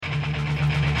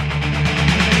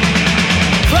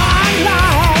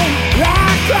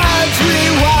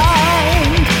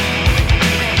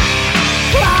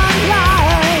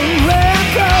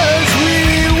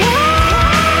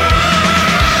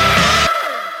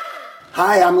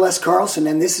Hi, I'm Les Carlson,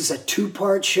 and this is a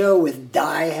two-part show with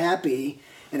Die Happy.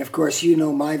 And of course, you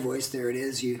know my voice. There it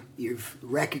is. You've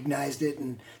recognized it,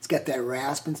 and it's got that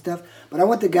rasp and stuff. But I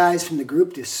want the guys from the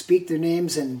group to speak their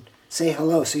names and say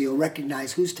hello so you'll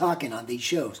recognize who's talking on these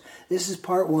shows. This is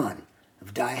part one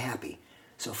of Die Happy.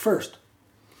 So first.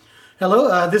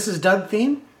 Hello, this is Doug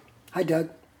Thieme. Hi, Doug.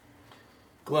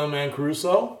 Glenn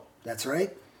Caruso. That's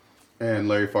right. And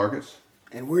Larry Farkas.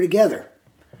 And we're together.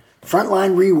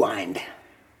 Frontline Rewind.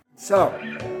 So,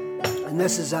 and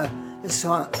this is a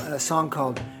song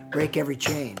called Break Every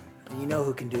Chain. And you know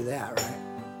who can do that, right?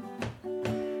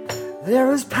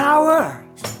 There is power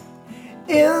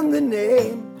in the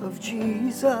name of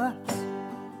Jesus.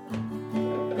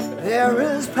 There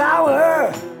is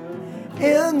power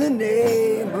in the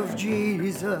name of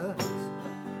Jesus.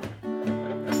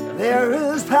 There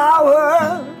is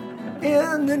power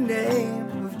in the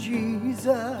name of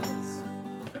Jesus.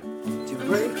 To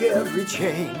break every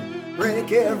chain,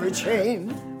 break every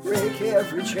chain, break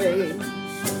every chain.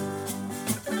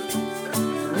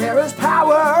 There is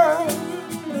power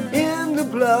in the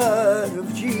blood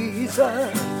of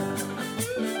Jesus.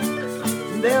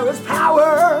 There is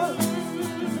power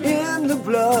in the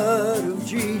blood of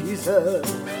Jesus.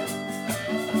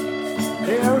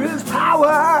 There is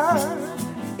power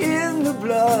in the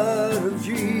blood of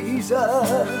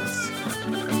Jesus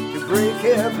to break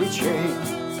every chain,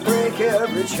 break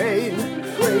every chain,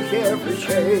 break every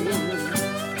chain.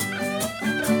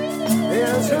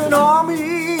 There's an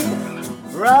army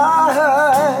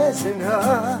rising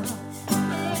up.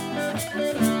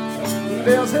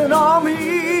 There's an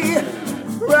army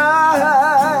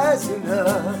rising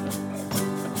up.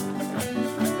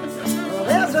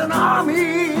 There's an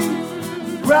army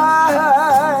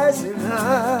rising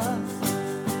up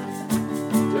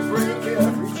to break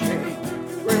every chain,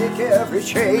 break every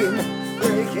chain,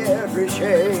 break every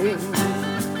chain.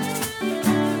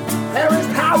 There is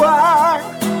power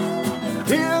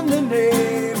in the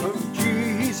name of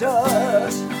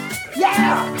Jesus.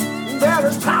 Yeah, there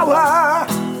is power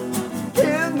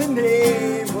in the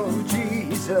name of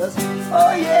Jesus.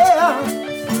 Oh yeah,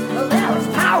 there is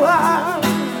power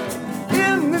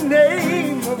in the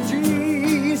name of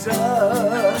Jesus.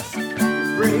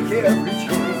 Break every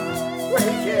chain,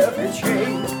 break every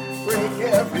chain, break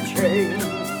every chain.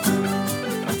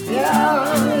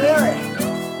 Yeah, Larry.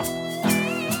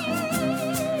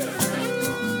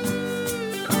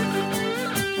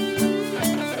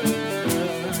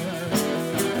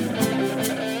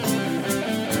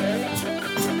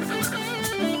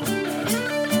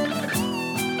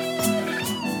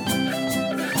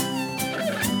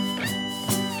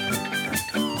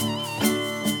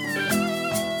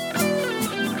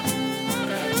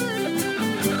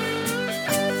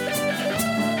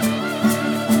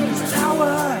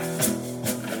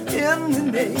 In the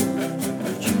name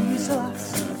of Jesus.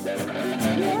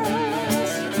 Yes,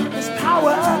 there's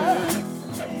power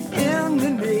in the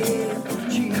name of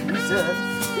Jesus.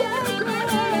 Yes,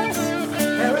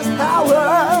 there is power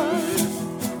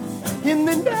in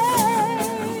the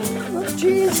name of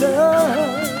Jesus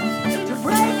to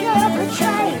break every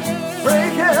chain,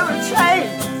 break every chain,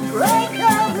 break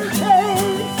every chain.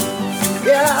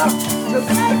 Yeah, to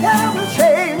break every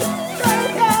chain,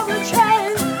 break every chain,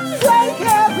 break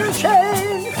every chain.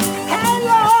 Hey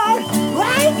Lord,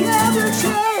 break every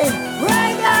chain,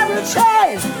 break every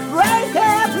chain, break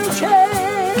every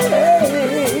chain.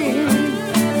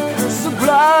 It's the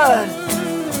blood,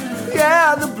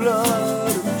 yeah, the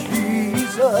blood of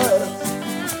Jesus.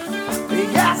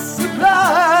 Yes, the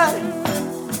blood,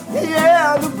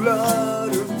 yeah, the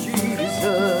blood of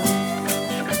Jesus.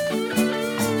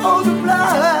 Oh, the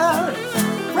blood,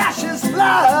 precious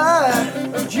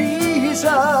blood of Jesus.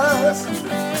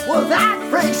 Well, that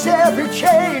breaks every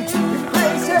chain. It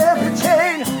breaks every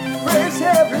chain. Breaks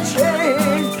every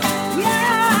chain.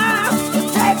 Yeah, it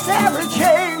breaks every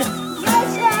chain.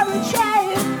 Breaks every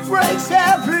chain. Breaks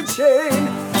every chain.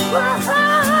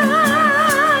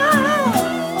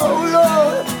 Oh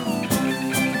Lord.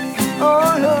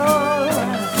 Oh Lord.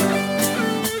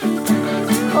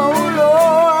 Oh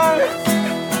Lord.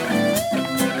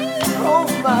 Oh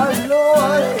my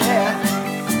Lord. Yeah.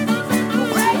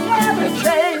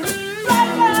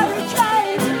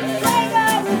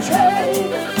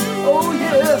 Oh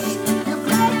yes, you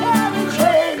break every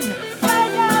chain,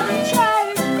 break every chain,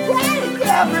 break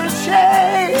every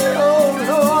chain, oh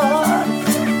Lord.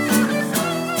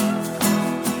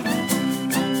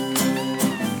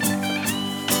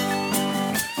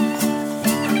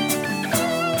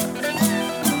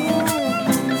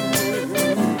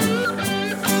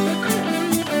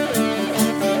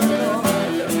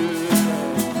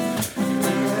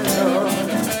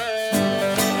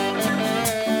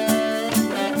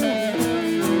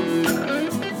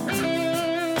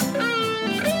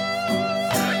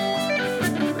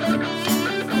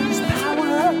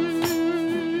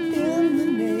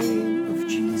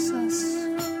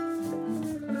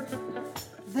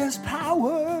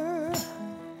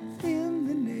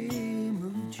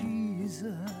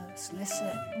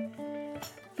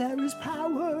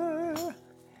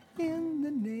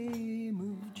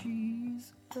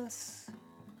 us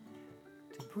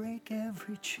to break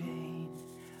every chain,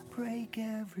 break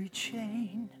every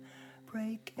chain,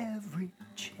 break every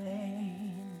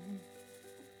chain.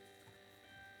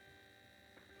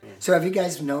 So have you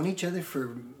guys known each other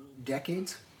for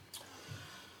decades?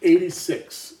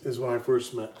 86 is when I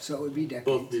first met So it would be decades.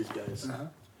 both these guys. Uh-huh.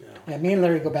 Yeah, me and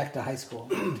Larry go back to high school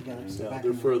together. So Yeah, back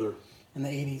they're in the, further. in the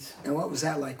 80s. And what was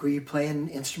that like? Were you playing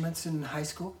instruments in high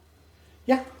school?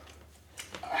 Yeah.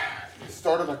 It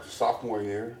started like the sophomore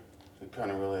year. It kind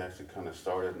of really actually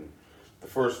started. And the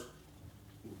first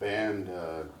band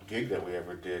gig that I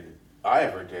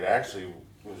ever did actually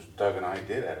was Doug and I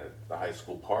did at a high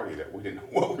school party that we didn't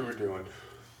know what we were doing.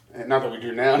 And not that we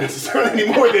do now necessarily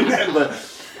any more than that, but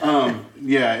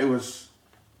yeah, it was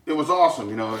awesome,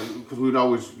 because we'd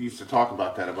always used to talk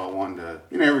about that, about wanting to,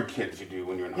 every kid you do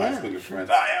when you're in high school, your friends,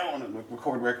 I want to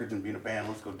record records and be in a band,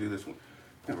 let's go do this one.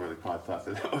 Never really probably thought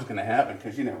that was going to happen,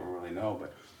 because you never really know,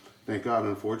 but thank God,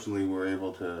 unfortunately, we're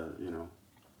able to,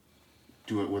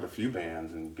 do it with a few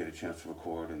bands and get a chance to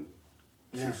record and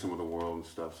see some of the world and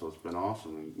stuff, so it's been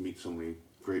awesome, and meet so many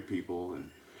great people,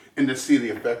 and to see the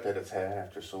effect that it's had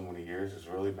after so many years has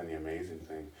really been the amazing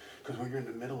thing. Because when you're in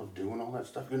the middle of doing all that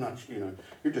stuff, you're not,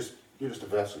 you're just a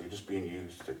vessel. You're just being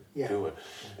used to do it.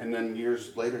 And then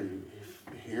years later, you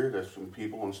hear this from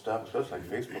people and stuff, especially like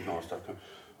Facebook and all that stuff.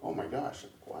 Oh my gosh!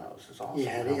 Wow, this is awesome. You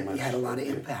had a lot of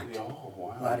impact. Oh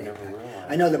wow! A lot of never impact.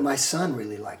 realized. I know that my son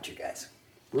really liked you guys.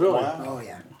 Really? Wow. Oh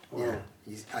yeah, yeah.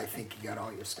 I think he got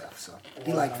all your stuff. So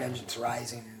he liked Vengeance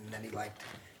Rising, and then he liked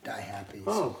Die Happy.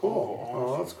 Oh, cool.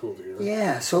 Oh, that's cool to hear.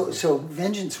 Yeah. So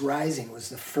Vengeance Rising was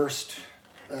the first.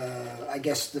 I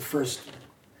guess the first.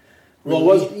 Well, it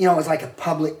was. It was like a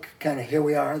public kind of, here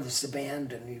we are, this is the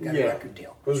band, and you got a record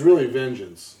deal. It was really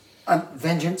Vengeance.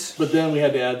 Vengeance. But then we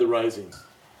had to add the Rising.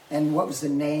 And what was the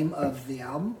name of the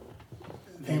album?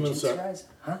 Human Vengeance Rising?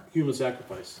 Huh? Human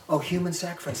Sacrifice. Oh, Human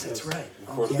Sacrifice, that's right.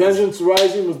 Oh, So yes. Vengeance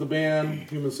Rising was the band.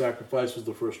 Human Sacrifice was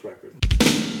the first record.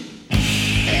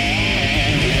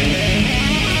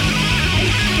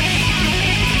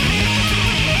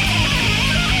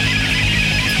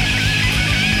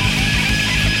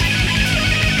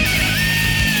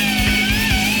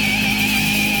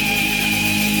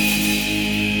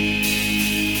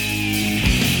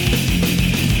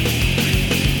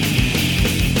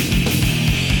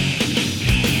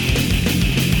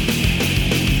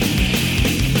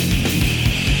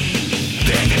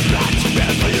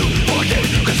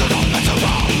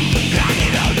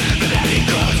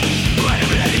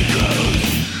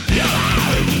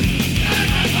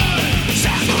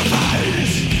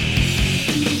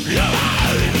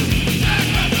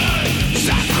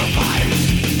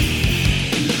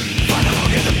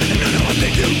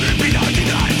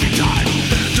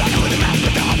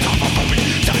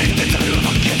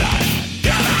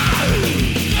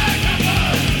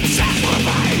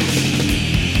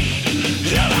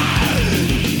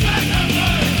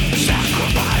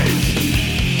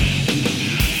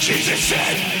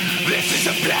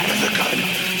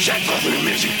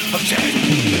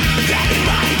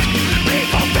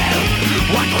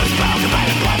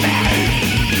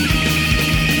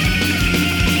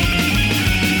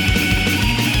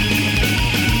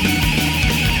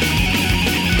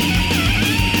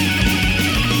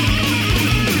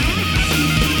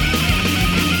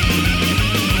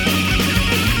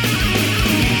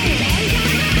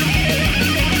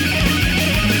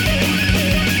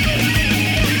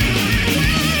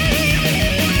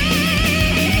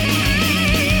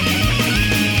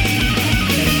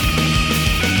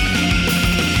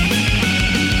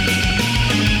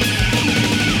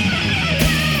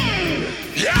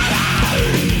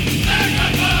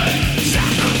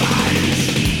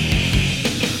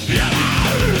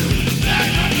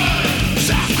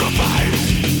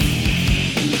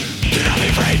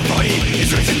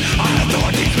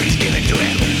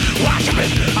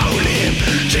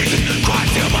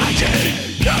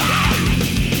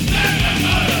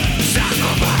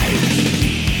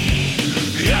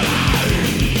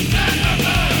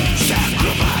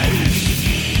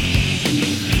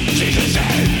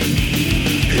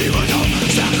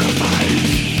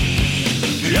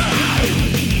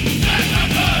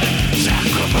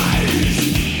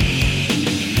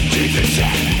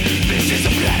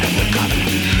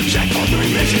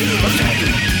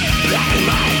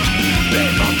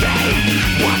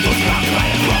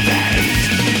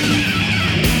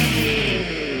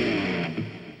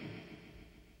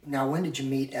 Now, when did you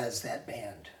meet as that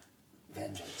band,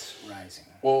 Vengeance Rising?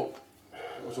 Well,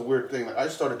 it was a weird thing. I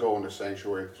started going to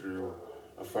Sanctuary through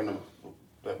a friend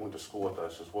that went to school with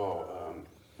us as well,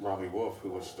 Robbie Wolf, who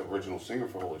was the original singer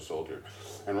for Holy Soldier.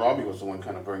 And Robbie was the one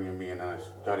kind of bringing me in, and I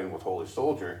got in with Holy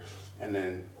Soldier. And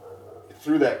then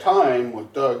through that time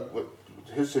with Doug, with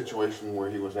his situation where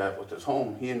he was at with his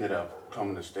home, he ended up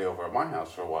coming to stay over at my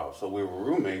house for a while. So we were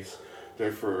roommates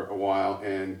there for a while,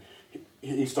 and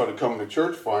he started coming to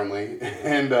church finally,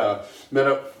 and met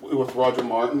up with Roger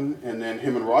Martin, and then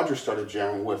him and Roger started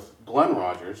jamming with Glenn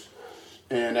Rogers.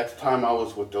 And at the time I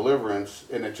was with Deliverance,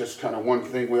 and it just kind of one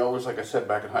thing, we always, like I said,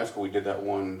 back in high school, we did that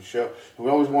one show, and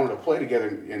we always wanted to play together,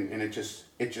 and it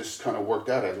just kind of worked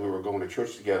out as we were going to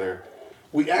church together.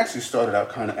 We actually started out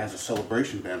kind of as a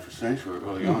celebration band for Sanctuary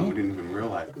early on. We didn't even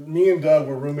realize it. Me and Doug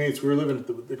were roommates. We were living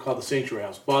at they called the Sanctuary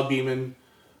House. Bob Beeman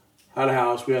had a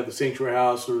house. We had the Sanctuary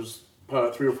House. There was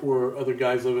probably 3 or 4 other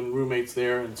guys living, roommates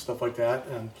there and stuff like that.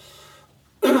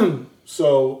 And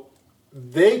so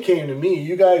they came to me.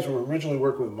 You guys were originally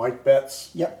working with Mike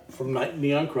Betts. Yep. From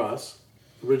Neon Cross,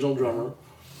 original drummer.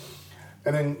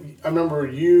 And then I remember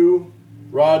you,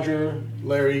 Roger,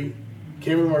 Larry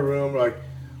came in my room like.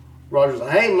 Roger's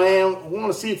like, hey man, I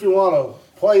want to see if you want to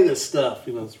play this stuff.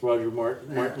 You know, it's Roger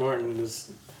Martin. Martin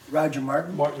is Roger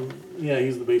Martin? Martin. Yeah,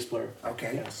 he's the bass player.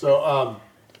 Okay. Yeah, so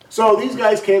these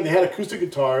guys came. They had acoustic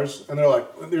guitars, and they're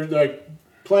like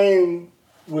playing,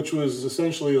 which was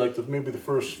essentially like maybe the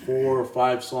first 4 or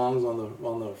 5 songs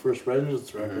on the first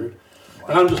Resonance record. Wow.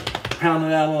 And I'm just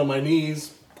pounding out on my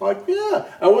knees, like yeah.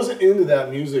 I wasn't into that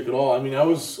music at all. I mean,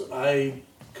 I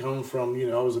come from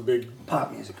I was a big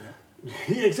pop music. Right?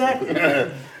 Yeah, exactly.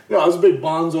 No, I was a big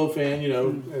Bonzo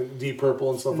fan, Deep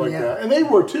Purple and stuff like that. And they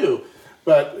were too.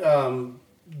 But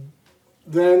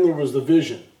then there was the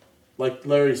vision. Like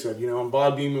Larry said, and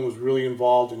Bob Beeman was really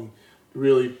involved in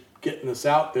really getting us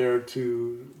out there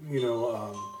to,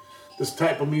 this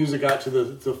type of music out to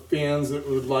the fans that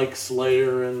would like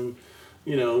Slayer and,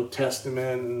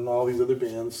 Testament and all these other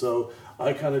bands. So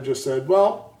I kind of just said,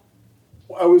 well,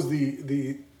 I was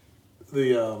the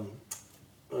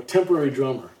a temporary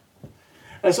drummer.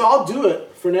 And so I'll do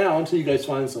it for now until you guys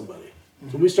find somebody.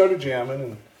 So we started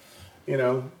jamming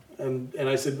and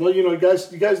I said, well, you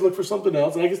guys look for something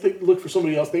else. And I guess they looked for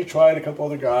somebody else. They tried a couple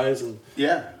other guys and so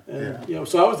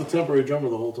I was the temporary drummer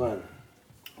the whole time.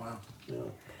 Wow. Yeah.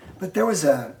 But there was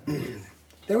a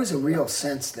real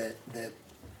sense that there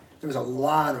was a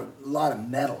lot of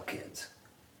metal kids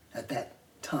at that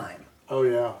time. Oh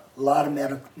yeah. A lot of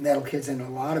metal kids, and a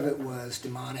lot of it was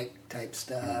demonic type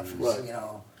stuff. It was, Right.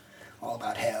 all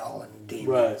about hell and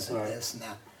demons and this and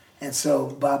that. And so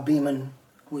Bob Beeman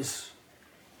was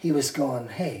going,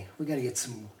 hey, we got to get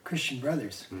some Christian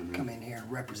brothers come in here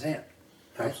and represent.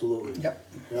 Right? Absolutely. Yep.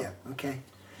 Yeah. Okay.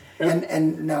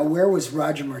 And now, where was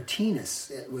Roger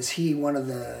Martinez? Was he one of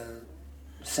the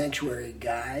Sanctuary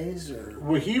guys, or?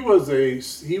 Well, he was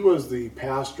the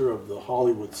pastor of the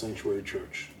Hollywood Sanctuary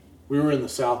Church. We were in the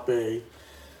South Bay,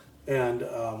 and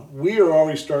we were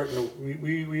already starting to,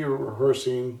 we were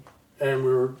rehearsing, and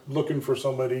we were looking for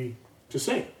somebody to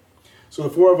sing. So the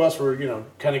 4 of us were,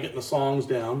 kind of getting the songs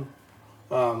down.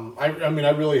 I mean,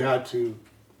 I really had to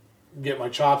get my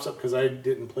chops up because I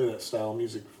didn't play that style of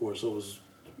music before, so it was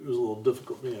a little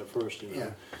difficult for me at first.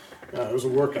 Yeah. It was a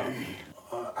workout.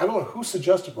 I don't know who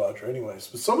suggested Roger anyways,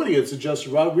 but somebody had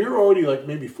suggested Roger. We were already like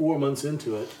maybe 4 months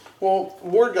into it. Well,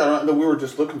 word got out that we were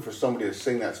just looking for somebody to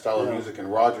sing that style of music,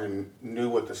 and Roger knew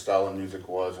what the style of music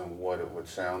was and what it would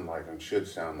sound like and should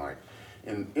sound like.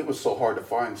 And it was so hard to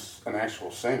find an actual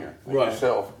singer like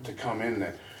yourself to come in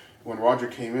that when Roger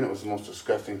came in, it was the most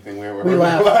disgusting thing we ever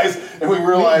realized. And we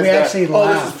realized this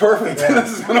is perfect. Yeah.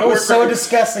 This is going to It work. was so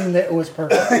disgusting that it was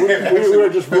perfect. We were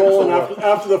just rolling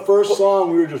after the first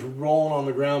song. We were just rolling on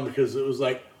the ground because it was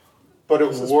like. But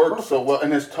it worked so well,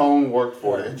 and his tone worked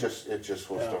for it. It just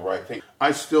was the right thing.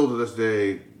 I still, to this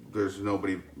day, there's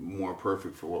nobody more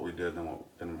perfect for what we did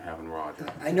than having Roger.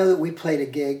 I know that we played a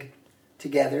gig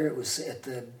together. It was at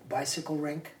the bicycle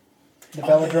rink. The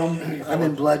Velodrome. I'm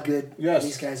in Bloodgood. Yes.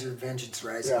 These guys are Vengeance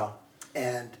Rising. Yeah.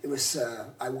 And it was,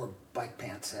 I wore bike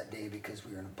pants that day because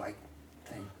we were in a bike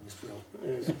thing. It was real.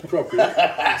 It's appropriate.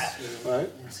 Right?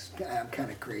 I'm kind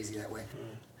of crazy that way.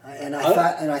 And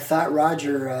I thought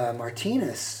Roger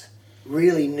Martinez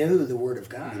really knew the Word of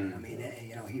God. I mean,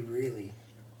 he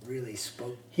really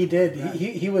spoke. He did.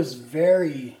 He was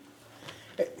very.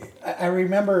 I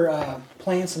remember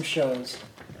playing some shows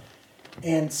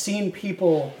and seeing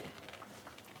people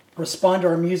respond to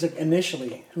our music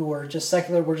initially who were just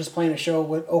secular. We're just playing a show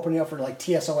with opening up for like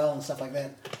TSOL and stuff like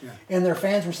that. Yeah. And their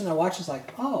fans were sitting there watching,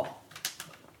 like, oh,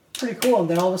 pretty cool. And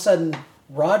then all of a sudden,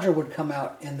 Roger would come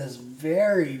out in this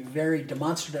very, very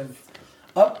demonstrative,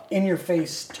 up in your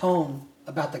face tone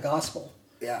about the gospel.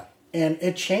 Yeah. And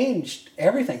it changed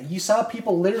everything. You saw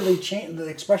people literally change, the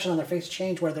expression on their face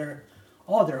change where they're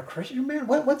a Christian, man?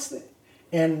 What's the...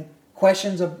 And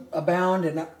questions abound,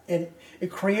 and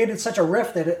it created such a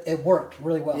rift that it worked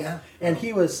really well. Yeah. And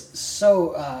he was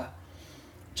so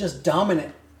just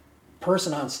dominant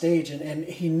person on stage, and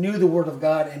he knew the Word of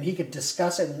God, and he could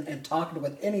discuss it and talk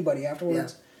with anybody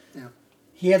afterwards. Yeah.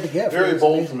 He had the gift. Very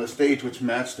bold amazing. from the stage, which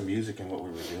matched the music and what we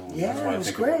were doing. Yeah, That's why it I was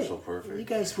think great. it was so perfect. You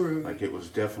guys were... Like, it was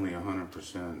definitely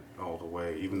 100% all the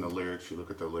way. Even the lyrics, you look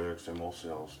at the lyrics, they're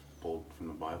mostly all pulled from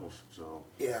the Bible. So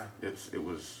Yeah. it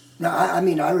was... No, I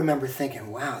mean, I remember thinking,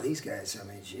 wow, these guys, I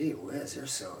mean, gee whiz, they're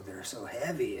so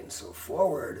heavy and so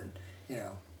forward, and, you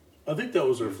know. I think that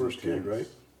was our first gig, right?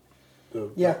 The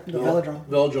Velodrome.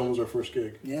 Velodrome was our first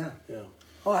gig. Yeah. Yeah.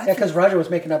 Oh, I Yeah, because Roger was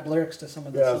making up lyrics to some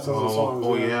of the Yeah, songs. some of the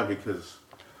songs. yeah, because...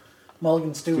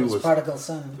 Mulligan Stew Stu was was- Prodigal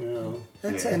Son.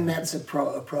 Yeah. And that's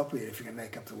appropriate if you're going to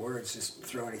make up the words. Just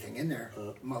throw anything in there.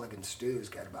 Mulligan Stew's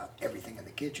got about everything in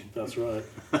the kitchen. That's right.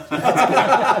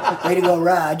 Way to go,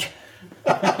 Raj.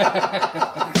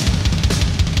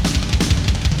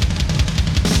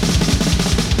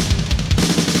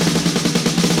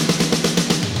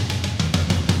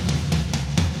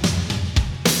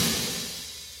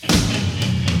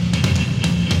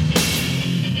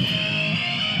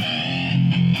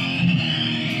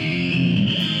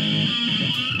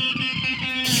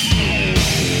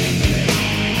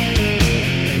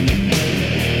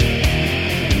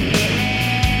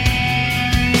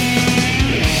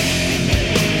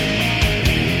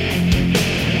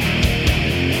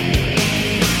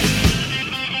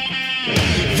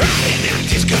 Friday night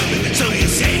is coming, so you're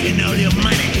saving all your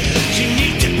money. You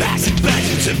need to buy some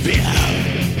buttons of beer.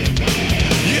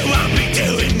 You won't be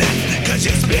doing that, cause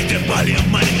you spent up all your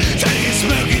money. So you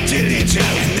smoke it till you choke,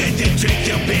 and then you drink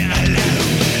your beer alone.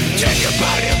 Drink up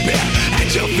all your beer, and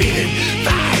you're feeling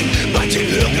fine. But you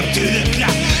look up to the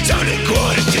clock, it's only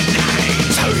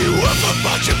 9:15. So you up a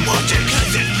bunch of munching, cause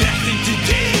there's nothing to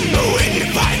do. But when you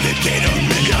find that they don't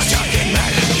make you're talking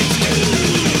about it, you do.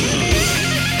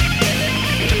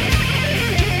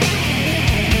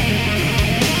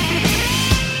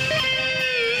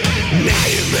 Now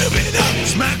you're moving up,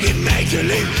 smoking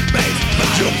majorly based,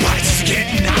 but your price is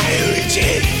getting higher each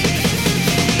year.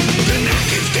 The knock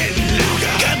is getting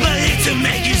longer, couple hits to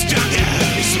make you stronger.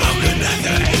 You smoke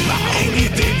another and you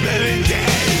think blowing dead.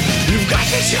 You've got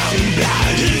this young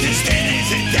blood, who's as thin as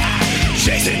a die.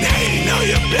 Chasing hating all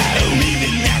your blood,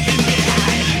 leaving nothing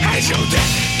behind. As your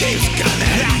death keeps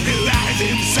coming, like the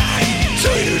rising sun. So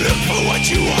you look for what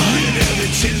you want, and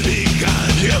everything's begun.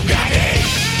 You've got it.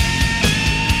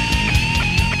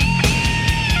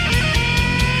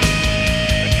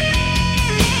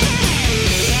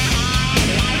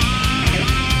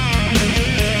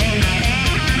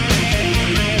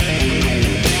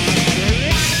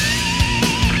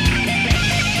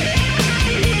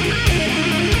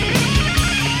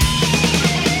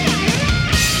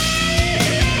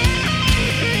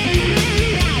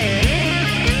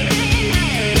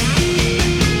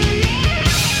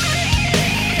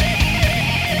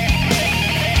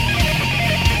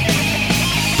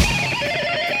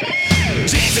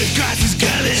 Jesus Christ is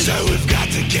coming, so we've got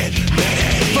to get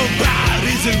ready. For Bob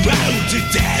is a road to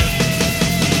death.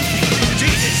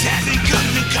 Jesus hasn't come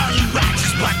to call you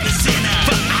righteous, but the sinner.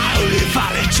 For I only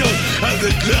fallen short of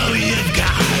the glory of God.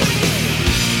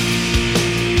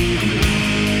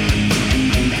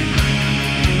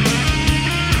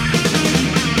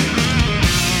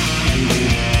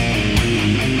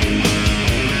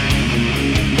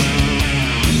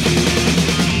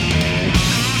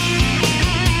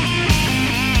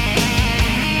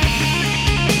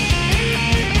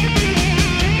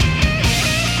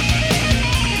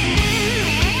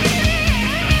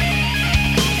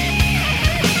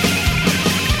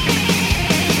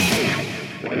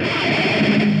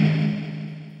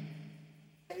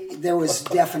 There was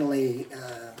definitely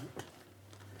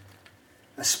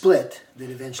a split that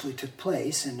eventually took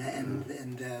place, and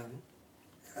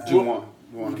Do you want...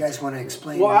 you guys want to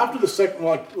explain? Well, after the second,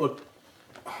 look,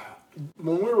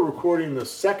 when we were recording the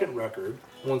second record,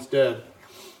 Once Dead,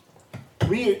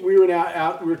 we were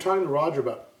out. We were talking to Roger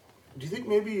about. Do you think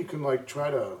maybe you can like try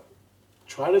to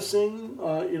sing?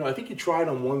 I think you tried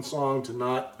on one song to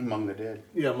not Among the Dead.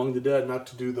 Yeah, Among the Dead, not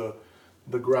to do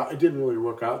the growl. It didn't really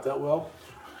work out that well.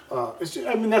 It's just,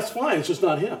 I mean, that's fine. It's just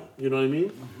not him. You know what I mean?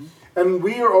 Mm-hmm. And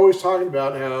we are always talking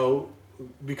about how,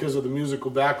 because of the musical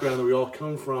background that we all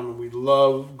come from, we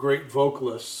love great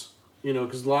vocalists. You know,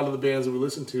 because a lot of the bands that we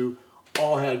listened to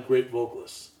all had great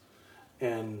vocalists,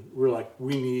 and we're like,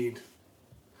 it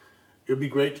would be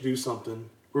great to do something.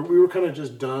 We were kind of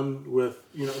just done with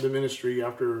the ministry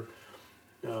after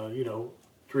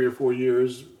 3 or 4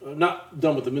 years, not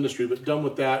done with the ministry, but done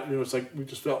with that. It's like we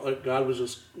just felt like God was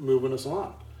just moving us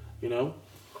on,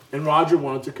 And Roger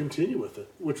wanted to continue with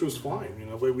it, which was fine.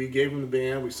 We gave him the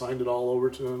band, we signed it all over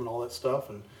to him and all that stuff,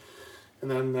 and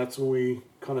then that's when we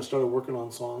kind of started working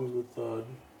on songs with.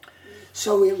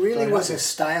 So it really was a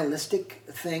stylistic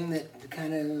thing that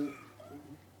kind of.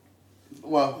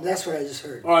 Well, that's what I just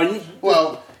heard.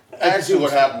 Well, actually,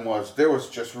 what happened was there was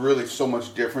just really so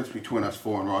much difference between us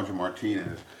four and Roger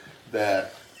Martinez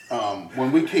that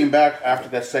when we came back after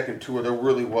that second tour, there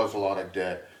really was a lot of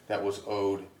debt that was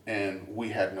owed, and we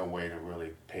had no way to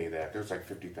really pay that. There's like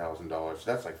 $50,000.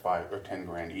 That's like $5 or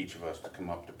 $10,000 each of us to come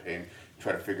up to pay and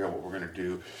try to figure out what we're going to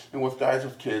do. And with guys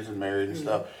with kids and married and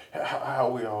stuff, how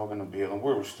are we all going to be able? And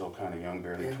we were still kind of young,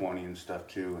 barely 20 and stuff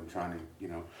too, and trying to,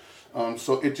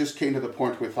 so it just came to the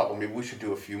point where we thought, well, maybe we should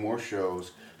do a few more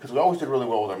shows, because we always did really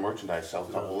well with our merchandise sales.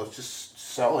 We thought, well, let's just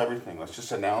sell everything. Let's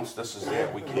just announce this is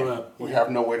it. We can't. We have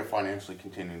no way to financially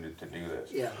continue to do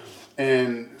this. Yeah.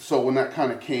 And so when that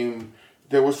kind of came,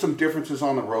 there was some differences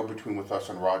on the road with us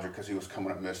and Roger, because he was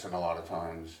coming up missing a lot of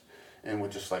times, and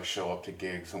would just like show up to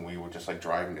gigs, and we would just like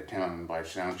driving to town, and by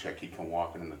sound check he'd come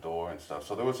walking in the door and stuff.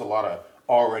 So there was a lot of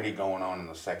already going on in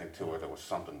the second tour. There was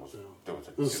something there was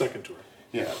the second tour.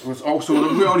 Yeah, it was also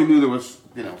we already knew there was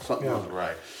something wasn't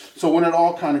right. So when it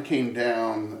all kind of came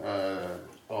down,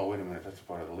 wait a minute, that's a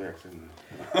part of the lyrics, isn't it?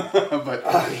 But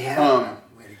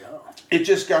way to go. It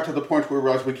just got to the point where we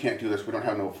realized we can't do this. We don't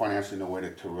have no way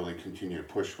to really continue to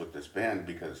push with this band,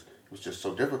 because it was just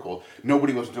so difficult.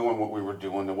 Nobody was doing what we were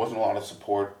doing. There wasn't a lot of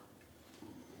support,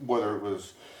 whether it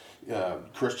was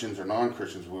Christians or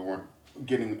non-Christians. We weren't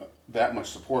getting that much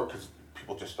support because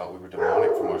people just thought we were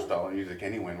demonic from our style of music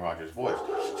anyway, in Roger's voice.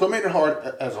 So it made it hard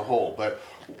as a whole. But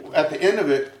at the end of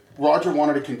it, Roger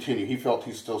wanted to continue. He felt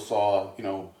he still saw,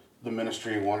 the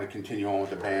ministry, and wanted to continue on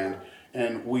with the band.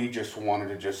 And we just wanted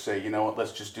to just say,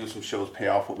 let's just do some shows, pay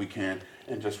off what we can,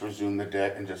 and just resume the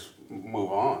debt and just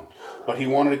move on. But he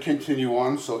wanted to continue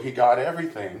on, so he got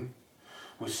everything.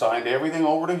 We signed everything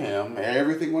over to him.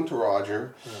 Everything went to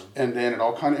Roger. And then it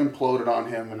all kind of imploded on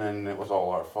him, and then it was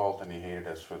all our fault, and he hated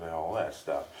us for all that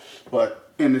stuff.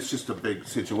 And it's just a big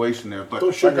situation there. But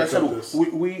like I said,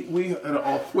 we had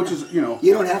all, which is, You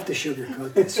don't have to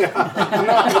sugarcoat this.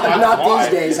 Not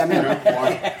these days. I mean,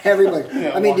 everybody.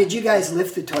 Yeah, did you guys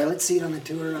lift the toilet seat on the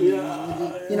tour?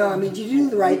 Did you do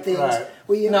the right things? Right.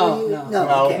 No,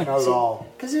 okay. Not at all.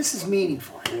 Because this is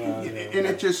meaningful. Yeah. And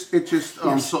it just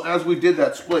so as we did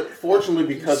that split, fortunately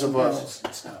because of us,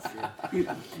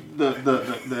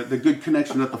 the good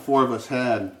connection that the four of us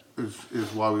had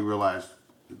is why we realized,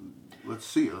 let's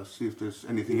see if there's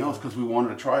anything else, because we wanted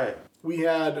to try it. We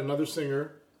had another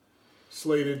singer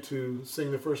slated to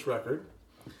sing the first record,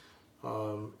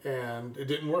 and it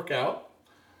didn't work out.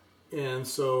 And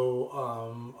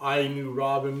so I knew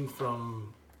Robin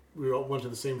from, we all went to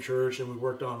the same church, and we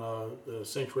worked on a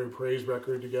Sanctuary Praise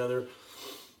record together.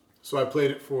 So I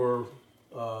played it for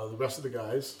the rest of the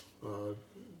guys,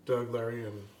 Doug, Larry,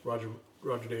 and Roger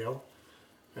Dale,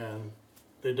 and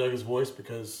they dug his voice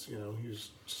because he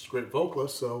was just a great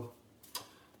vocalist. So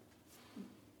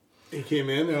he came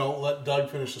in, and I'll let Doug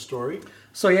finish the story.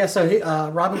 So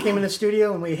Robin came in the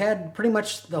studio, and we had pretty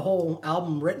much the whole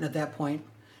album written at that point.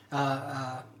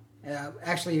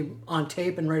 Actually on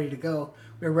tape and ready to go.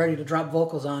 We were ready to drop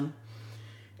vocals on,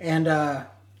 and I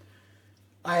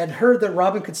had heard that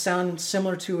Robin could sound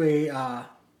similar to a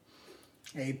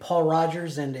Paul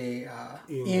Rogers and a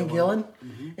Ian Gillan,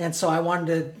 and so I wanted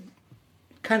to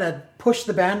kind of push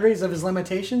the boundaries of his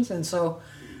limitations, and so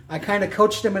I kind of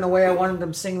coached him in a way I wanted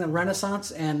him to sing the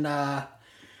Renaissance, and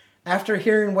after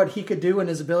hearing what he could do and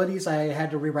his abilities, I had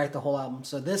to rewrite the whole album.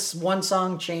 So this one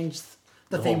song changed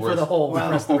the theme for the whole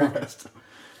rest of the record.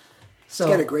 So,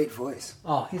 he's got a great voice.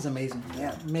 Oh, he's amazing.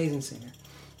 Yeah. Amazing singer.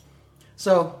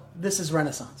 So this is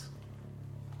Renaissance.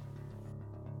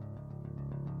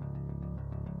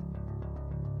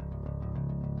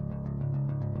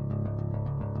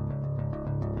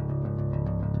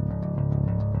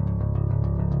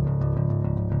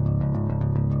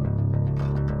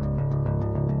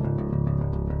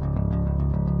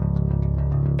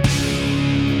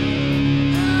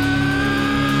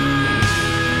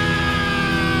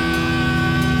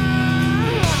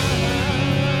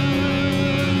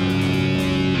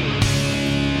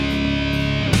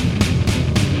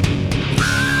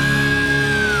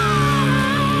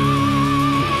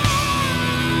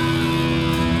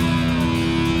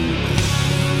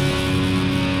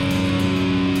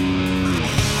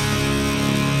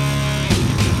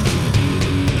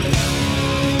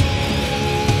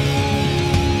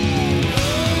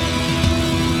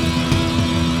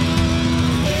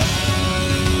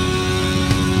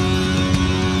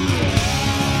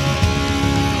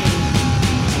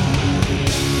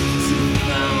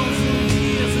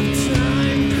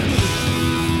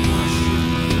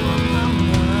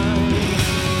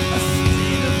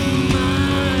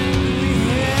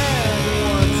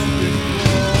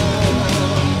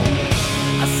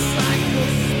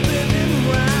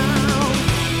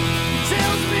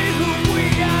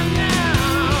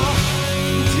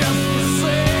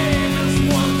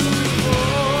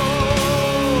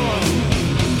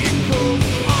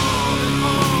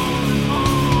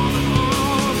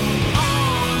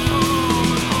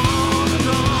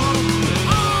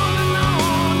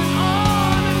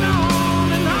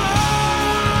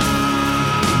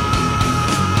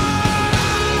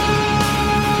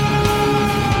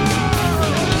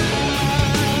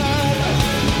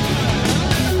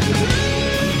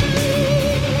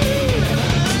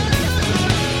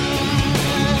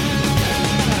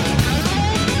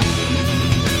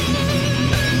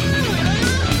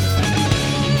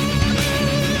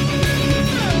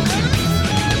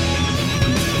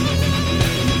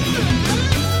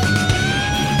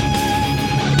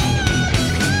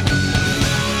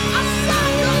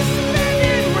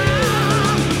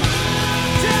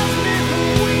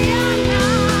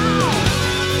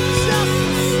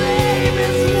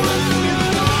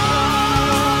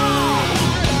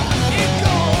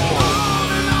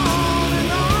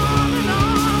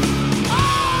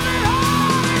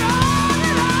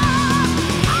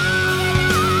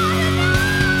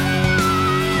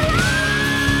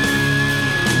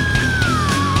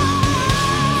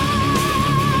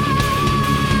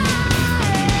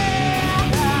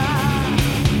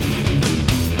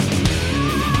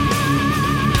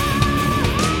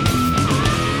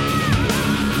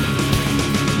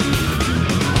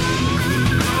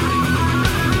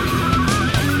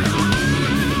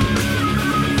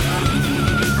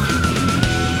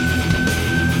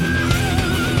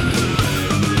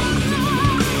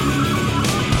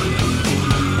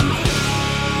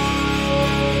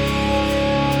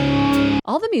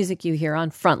 music you hear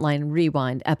on Frontline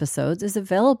Rewind episodes is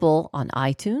available on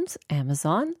iTunes,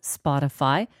 Amazon,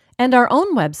 Spotify, and our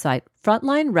own website,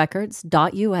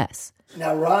 frontlinerecords.us.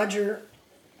 Now, Roger,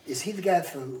 is he the guy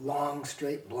with the long,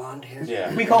 straight blonde hair?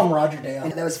 Yeah. We call him Roger Dale.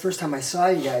 And that was the first time I saw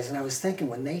you guys, and I was thinking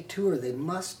when they tour, they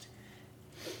must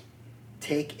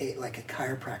take a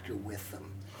chiropractor with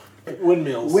them.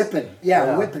 Windmills. Whipping around.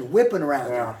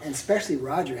 Yeah. And especially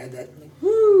Roger had that,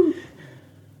 woo!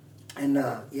 And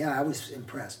I was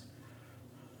impressed.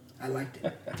 I liked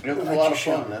it. It was a lot of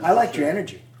fun. I liked your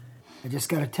energy. I just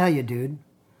got to tell you, dude,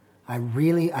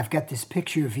 I've got this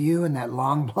picture of you and that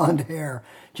long blonde hair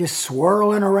just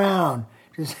swirling around,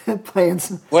 just playing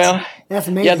some. Well, that's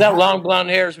amazing. Yeah, that long blonde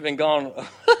hair's been gone.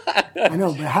 I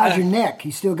know, but how's your neck?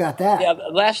 You still got that? Yeah,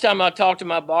 last time I talked to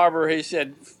my barber, I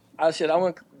said, I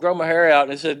want to grow my hair out.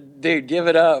 And he said, dude, give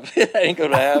it up. It ain't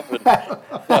going to happen.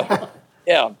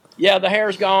 Yeah, the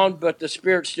hair's gone, but the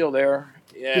spirit's still there.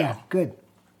 Yeah, good.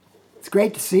 It's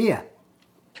great to see you.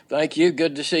 Thank you.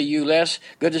 Good to see you, Les.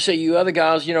 Good to see you other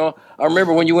guys. You know, I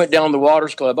remember when you went down to the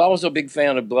Waters Club. I was a big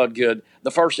fan of Bloodgood, the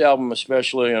first album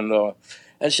especially. And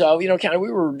so, you know, kind of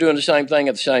we were doing the same thing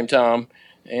at the same time.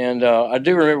 And I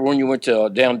do remember when you went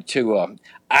down to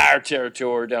our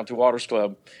territory, down to Waters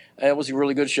Club. And it was a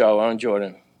really good show. I enjoyed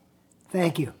it.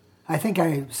 Thank you. I think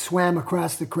I swam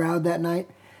across the crowd that night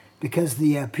because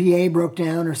the PA broke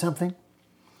down or something.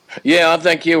 Yeah, I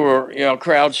think you were,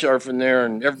 crowd surfing there,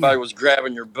 and everybody was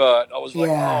grabbing your butt. I was like,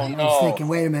 oh, no. I was thinking,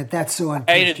 wait a minute, that's so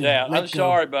unchristian. Hated that. I'm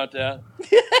sorry about that.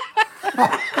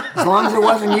 As long as it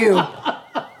wasn't you.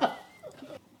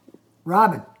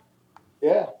 Robin.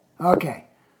 Yeah. Okay.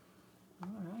 All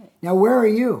right. Now, where are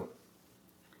you?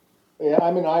 Yeah,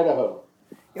 I'm in Idaho.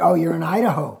 Oh, you're in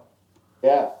Idaho.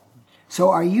 Yeah. So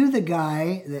are you the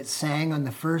guy that sang on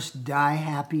the first Die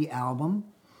Happy album?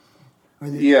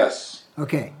 Yes.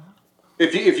 Okay.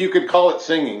 If you could call it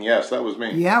singing, yes, that was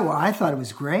me. Yeah, well, I thought it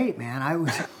was great, man. I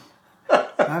was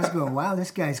going, wow, this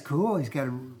guy's cool. He's got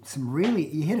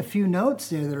you hit a few notes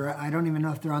there that are, I don't even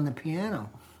know if they're on the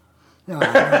piano. No, I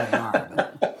know they are.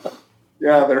 But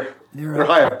yeah, they're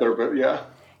high up there, but yeah.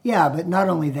 Yeah, but not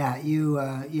only that, you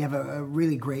have a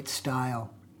really great style.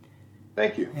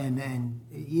 Thank you. And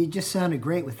you just sounded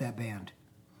great with that band.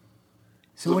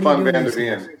 So it's a fun band to be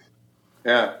in.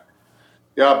 Yeah.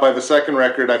 Yeah, by the second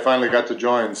record, I finally got to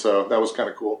join, so that was kind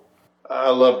of cool. I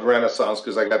loved Renaissance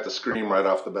because I got to scream right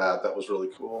off the bat. That was really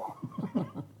cool.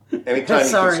 Anytime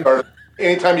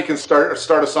you can start a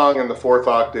song in the fourth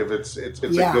octave, it's a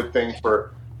good thing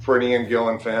for an Ian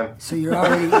Gillan fan. So you've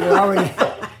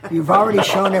already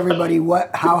shown everybody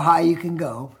how high you can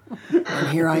go, and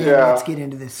here I am. Yeah. Let's get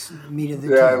into this meat of the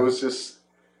tune. It was just,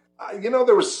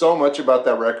 there was so much about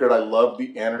that record. I loved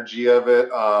the energy of it.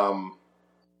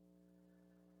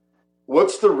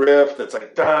 What's the riff that's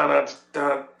like Perpetual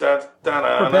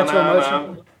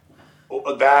Motion?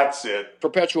 Oh, that's it.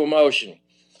 Perpetual Motion.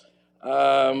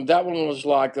 That one was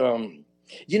like,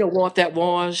 you know what that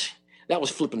was? That was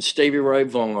flipping Stevie Ray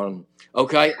Vaughan.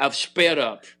 Okay, I've sped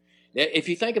up. If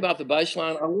you think about the bass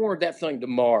line, I wanted that thing to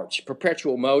march.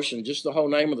 Perpetual Motion, just the whole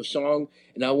name of the song,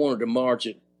 and I wanted to march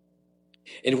it.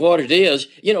 And what it is,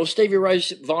 Stevie Ray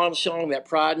Vaughan's song, that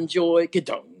Pride and Joy,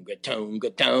 ga-dong, ga-dong,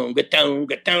 ga-dong, ga-dong,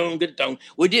 ga-dong, ga-dong.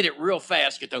 We did it real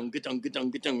fast, ga-dong, ga-dong,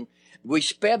 ga-dong, ga-dong. We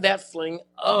sped that thing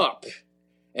up.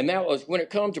 And that was, when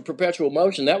it comes to Perpetual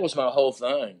Motion, that was my whole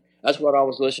thing. That's what I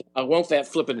was listening. I want that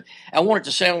flipping, I want it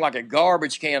to sound like a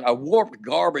warped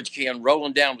garbage can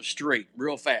rolling down the street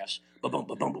real fast. Boom, boom,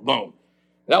 boom, boom, boom.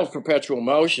 That was Perpetual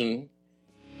Motion.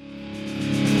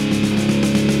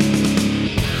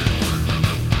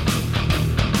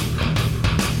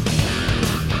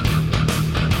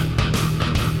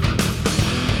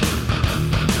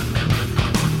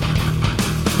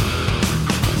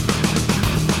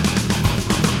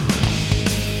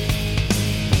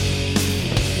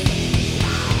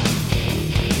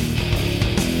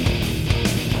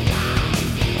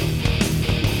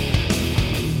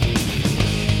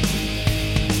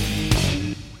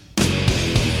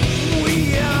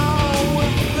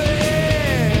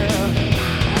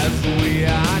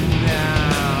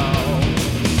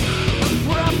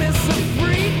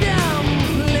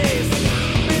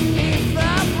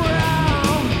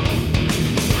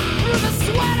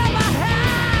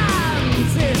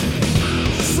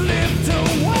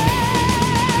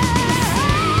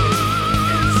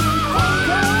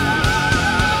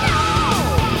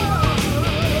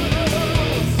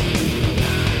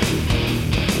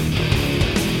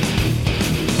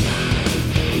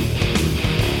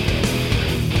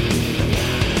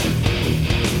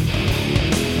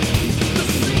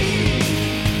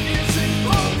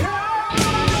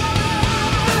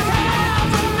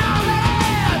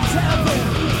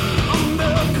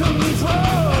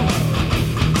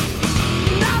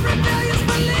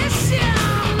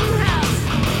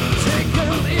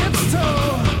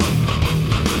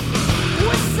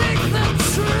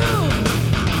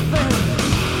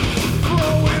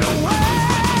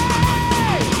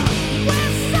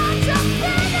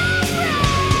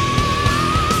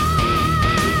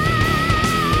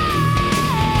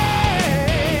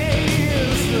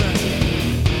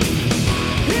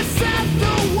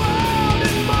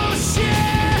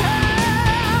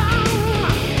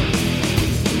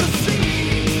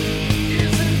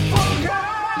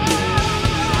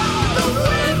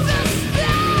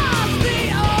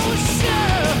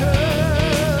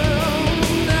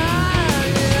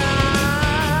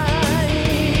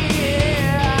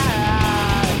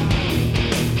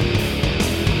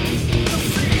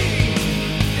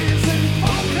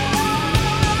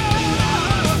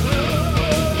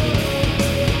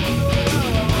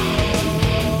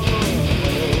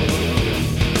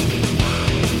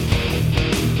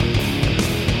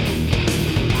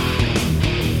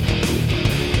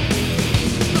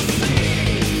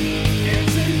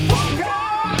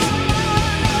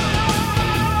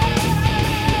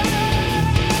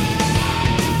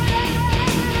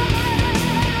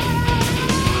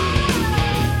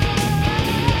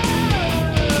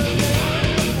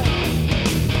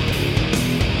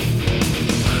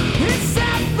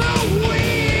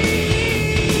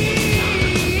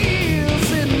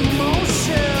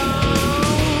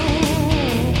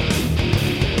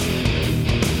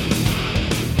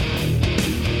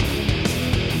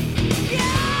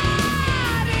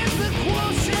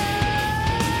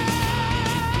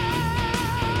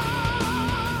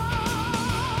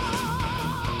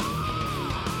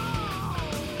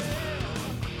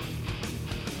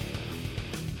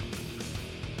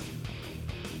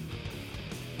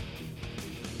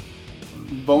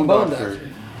 Bone Bone Doctor. Doctor.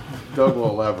 Doug will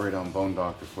elaborate on Bone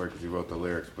Doctor for it because he wrote the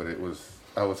lyrics, but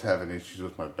I was having issues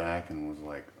with my back and was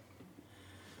like,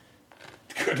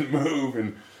 couldn't move,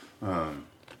 and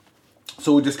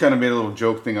so we just kind of made a little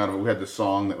joke thing out of it. We had this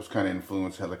song that was kind of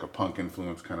influenced, had like a punk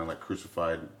influence, kind of like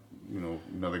Crucified,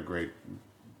 another great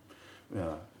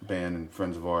band and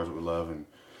friends of ours that we love,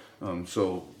 and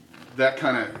so that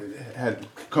kind of had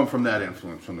come from that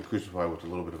influence from the Crucified with a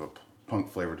little bit of a punk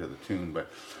flavor to the tune,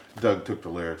 but Doug took the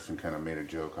lyrics and kind of made a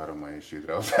joke out of my issue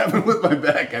that I was having with my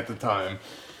back at the time.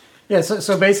 Yeah,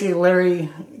 so basically Larry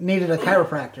needed a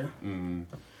chiropractor,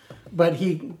 but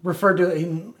he referred to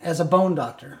him as a bone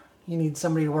doctor. He needs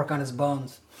somebody to work on his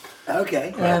bones.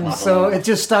 Okay. And so it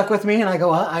just stuck with me, and I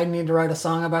go, I need to write a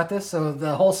song about this. So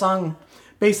the whole song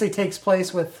basically takes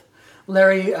place with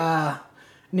Larry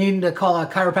needing to call a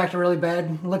chiropractor really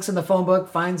bad, looks in the phone book,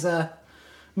 finds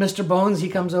Mr. Bones. He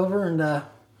comes over and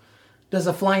does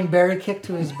a flying berry kick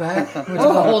to his back, which is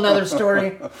a whole nother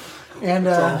story. And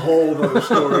It's a whole other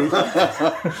story.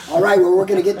 All right, well, we're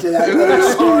going to get to that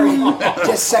other story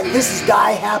just a second. This is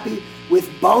Die Happy with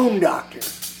Bone Doctor.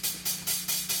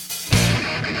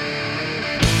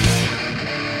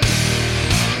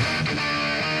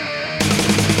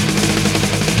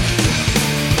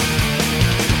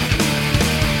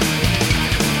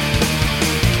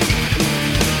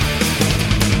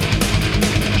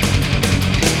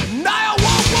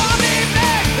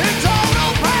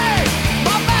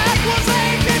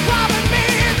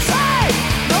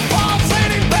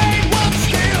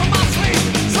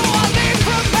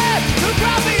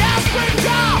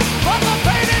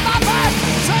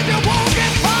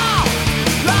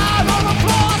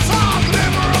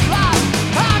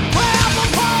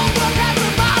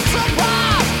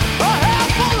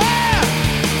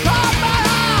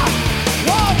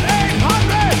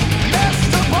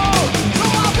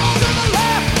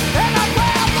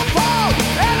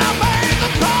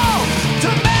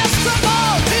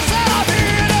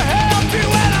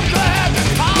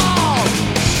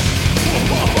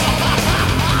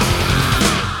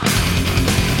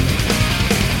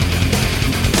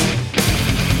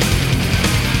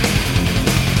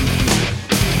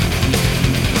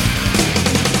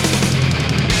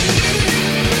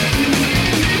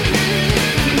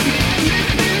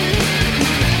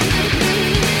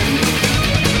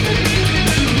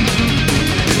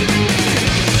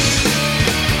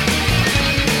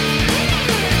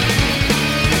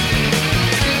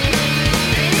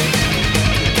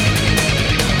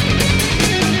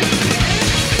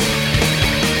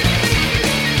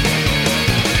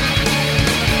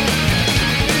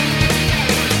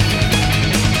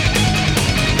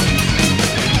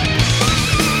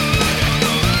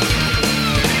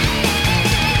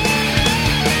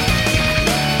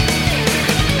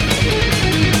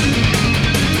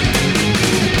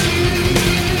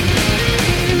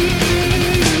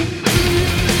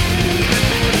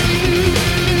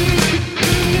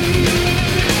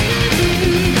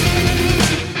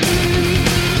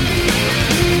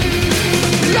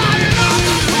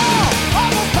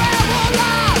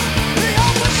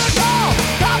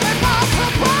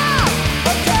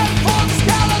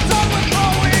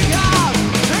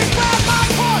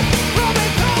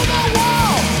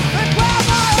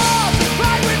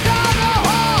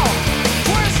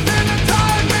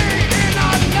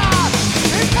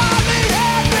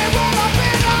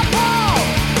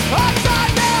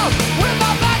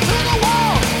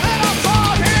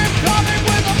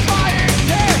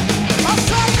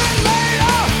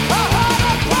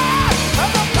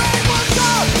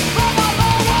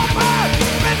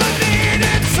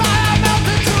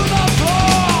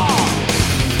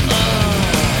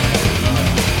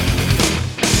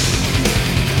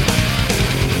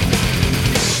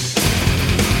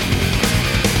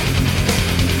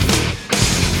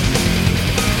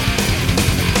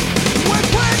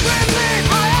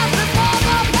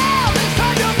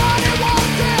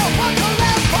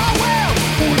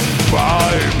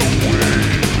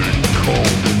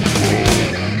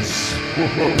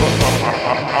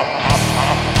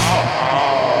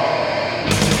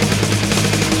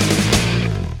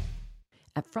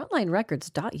 At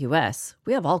frontlinerecords.us,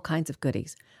 we have all kinds of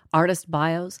goodies. Artist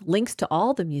bios, links to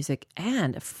all the music,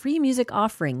 and a free music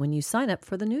offering when you sign up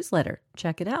for the newsletter.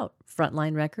 Check it out,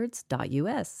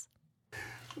 frontlinerecords.us.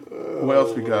 What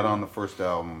else we got on the first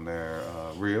album there?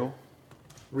 Real?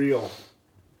 Real.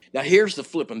 Now here's the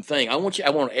flipping thing. I want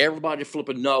everybody to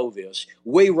flipping know this.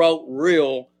 We wrote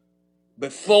Real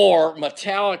before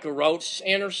Metallica wrote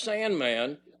Enter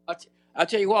Sandman. I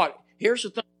tell you what, here's the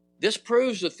thing. This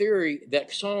proves the theory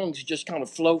that songs just kind of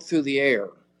float through the air.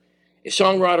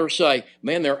 Songwriters say,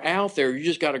 man, they're out there. You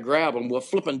just got to grab them. Well,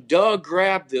 flipping Doug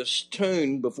grabbed this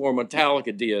tune before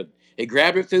Metallica did. He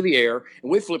grabbed it through the air,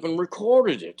 and we flipping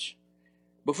recorded it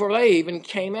before they even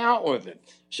came out with it.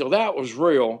 So that was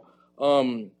real.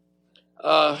 That's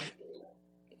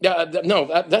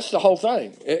the whole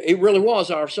thing. It really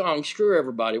was our song. Screw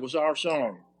Everybody. It was our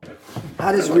song.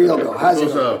 How does real go? How's it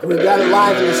go? We got it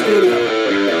live in the studio.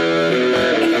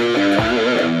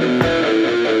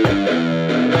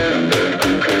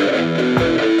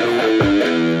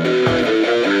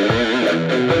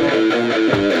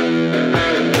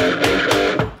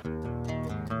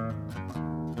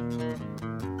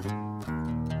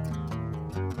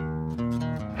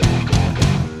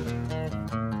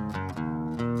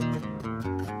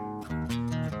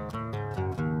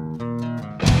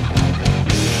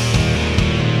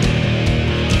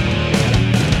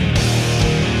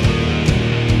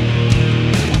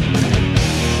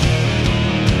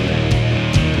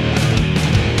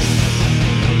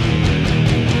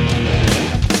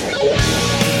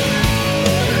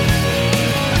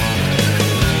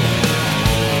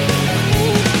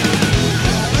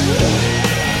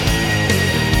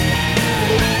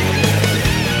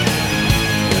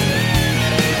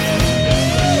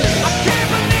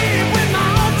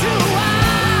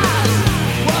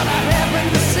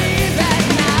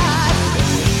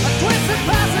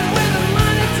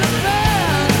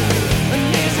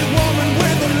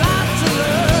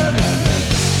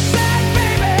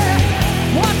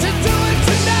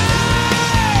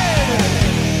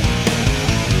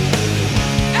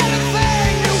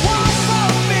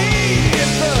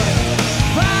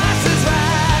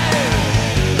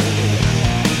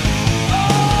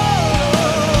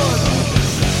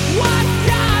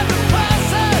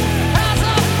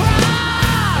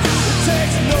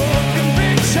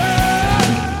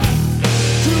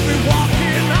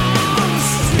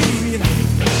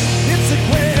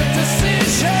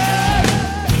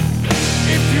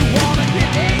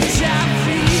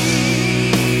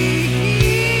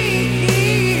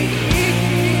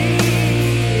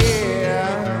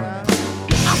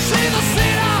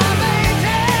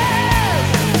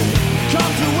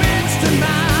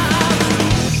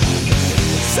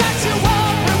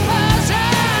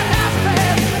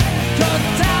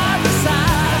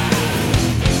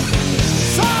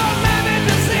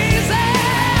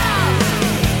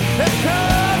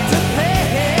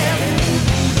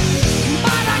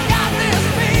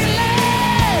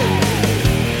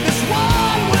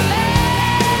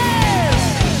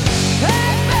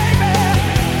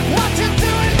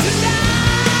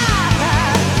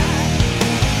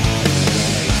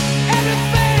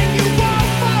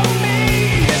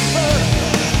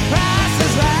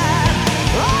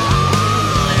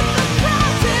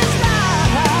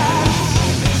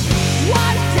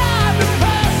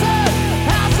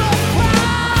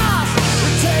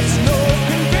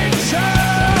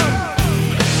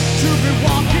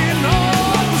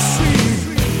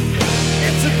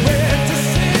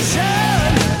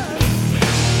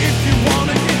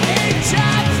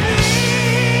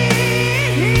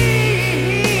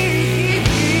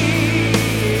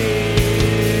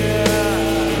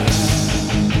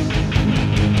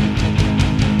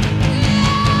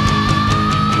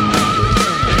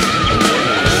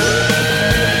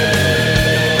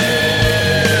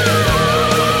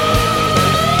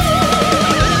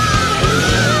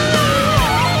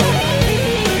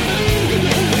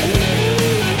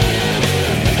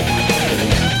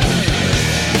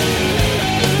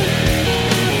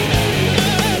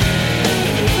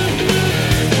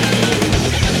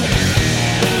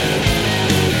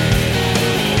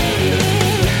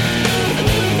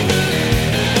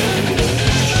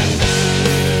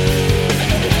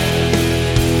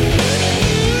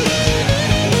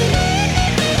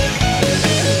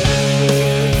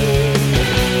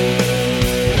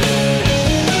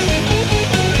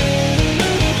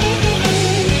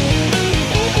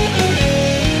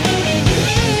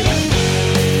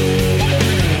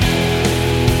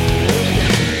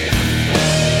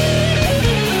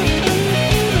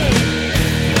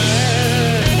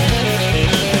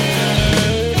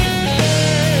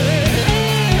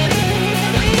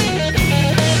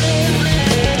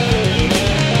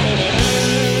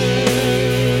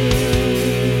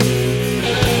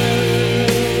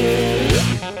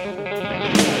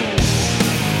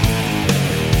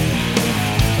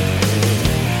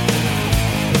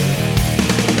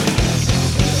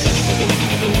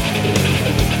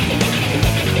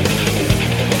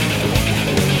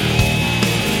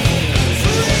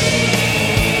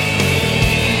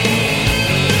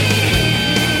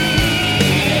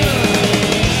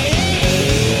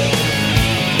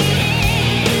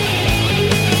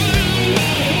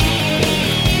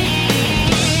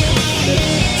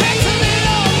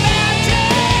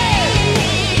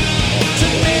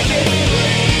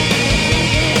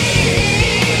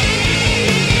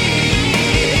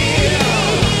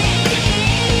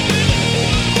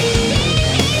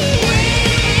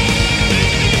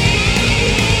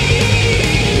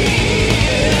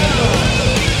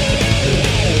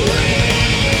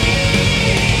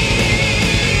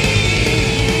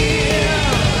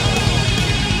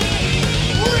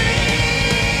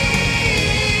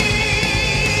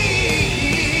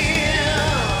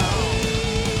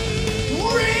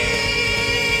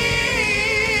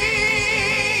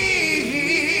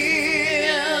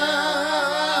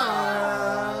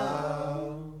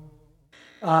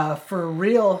 For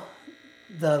real,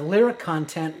 the lyric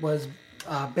content was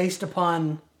based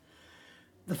upon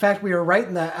the fact we were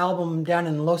writing the album down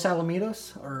in Los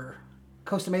Alamitos or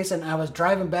Costa Mesa, and I was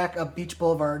driving back up Beach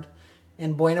Boulevard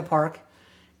in Buena Park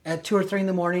at 2 or 3 in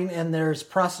the morning, and there's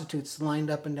prostitutes lined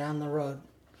up and down the road.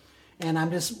 And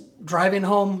I'm just driving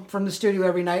home from the studio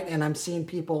every night, and I'm seeing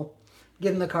people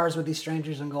get in the cars with these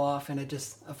strangers and go off, and it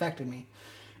just affected me.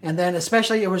 And then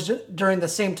especially it was during the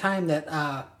same time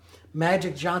that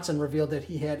Magic Johnson revealed that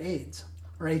he had AIDS,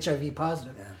 or HIV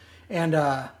positive. Yeah.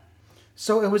 And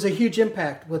so it was a huge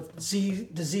impact with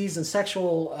disease and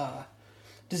sexual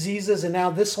diseases, and now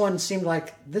this one seemed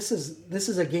like this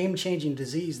is a game-changing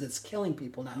disease that's killing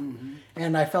people now. Mm-hmm.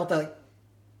 And I felt that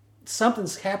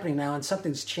something's happening now, and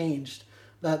something's changed.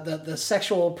 The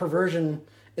sexual perversion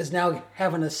is now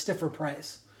having a stiffer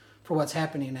price for what's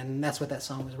happening, and that's what that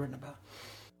song was written about.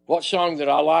 What song that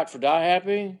I like for Die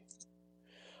Happy?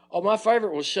 Oh, my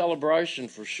favorite was Celebration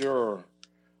for sure.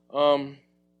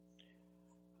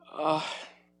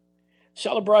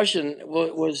 Celebration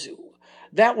was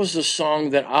the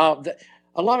song that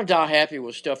a lot of Die Happy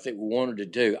was stuff that we wanted to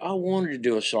do. I wanted to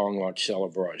do a song like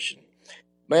Celebration.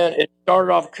 Man, it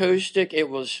started off acoustic. It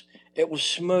was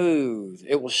smooth.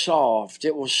 It was soft.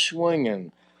 It was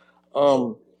swinging.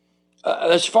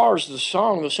 As far as the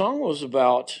song was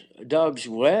about Doug's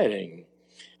wedding.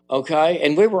 Okay,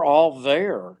 and we were all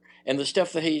there, and the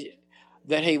stuff that he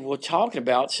was talking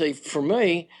about. See, for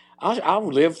me, I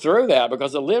lived through that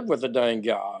because I lived with the dang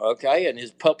guy. Okay, and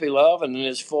his puppy love, and then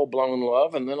his full blown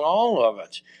love, and then all of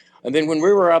it. And then when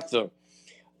we were at the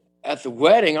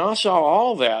wedding, I saw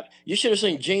all that. You should have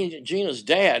seen Gina's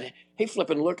dad. He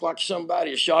flipping looked like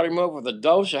somebody shot him up with a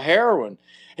dose of heroin.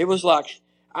 He was like,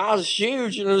 I was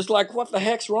huge, and it was like, what the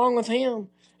heck's wrong with him?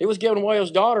 He was giving away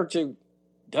his daughter to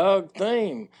Doug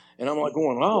Thieme. And I'm like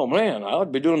going, oh, man, I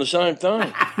would be doing the same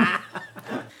thing.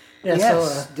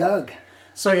 Yes, Doug.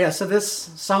 So this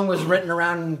song was written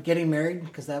around getting married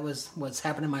because that was what's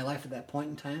happened in my life at that point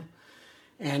in time.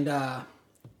 And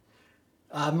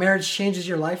marriage changes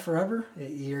your life forever.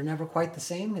 You're never quite the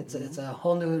same. It's a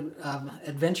whole new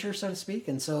adventure, so to speak.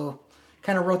 And so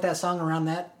kind of wrote that song around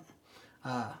that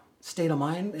state of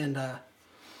mind. And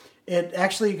it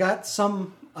actually got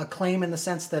some acclaim in the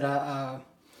sense that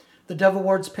the Dove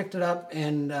Awards picked it up,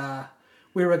 and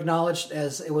we were acknowledged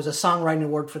as it was a songwriting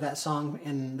award for that song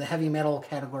in the heavy metal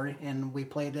category, and we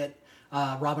played it.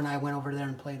 Rob and I went over there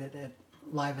and played it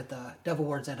live at the Dove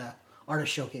Awards at a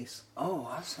artist showcase. Oh,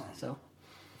 awesome! So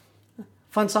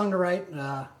fun song to write,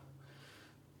 and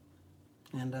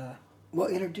well,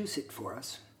 introduce it for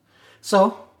us.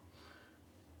 So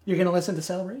you're going to listen to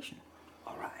Celebration.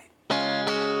 All right.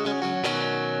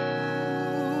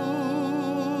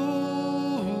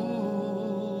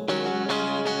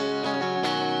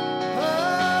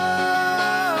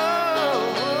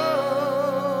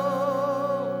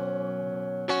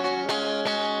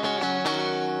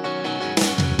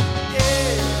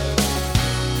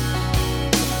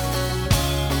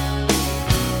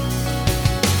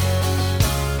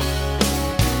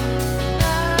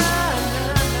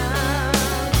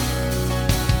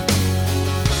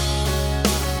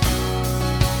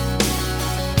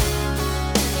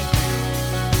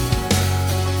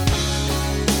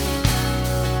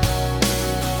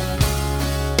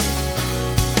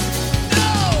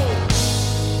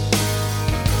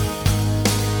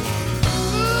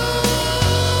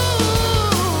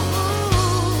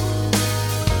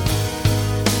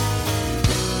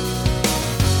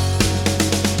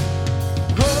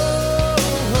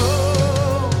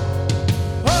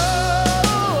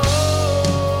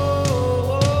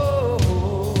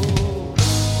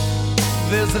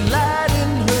 There's a light in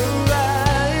her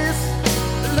eyes,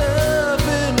 love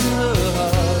in her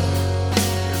heart.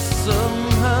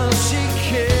 Somehow she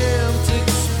can't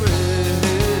express.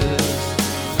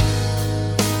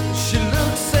 She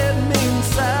looks at me in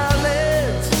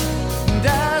silence, and I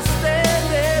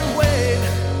stand and wait.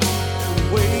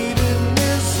 And waiting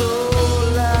is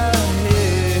all I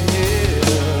have.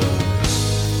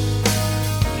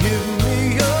 Give me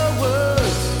your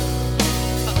words,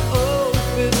 I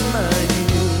open my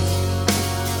ears,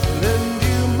 lend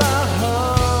you my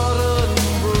heart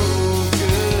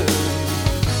unbroken.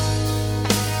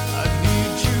 I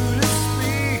need you to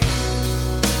speak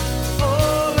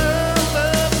all of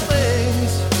the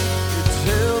things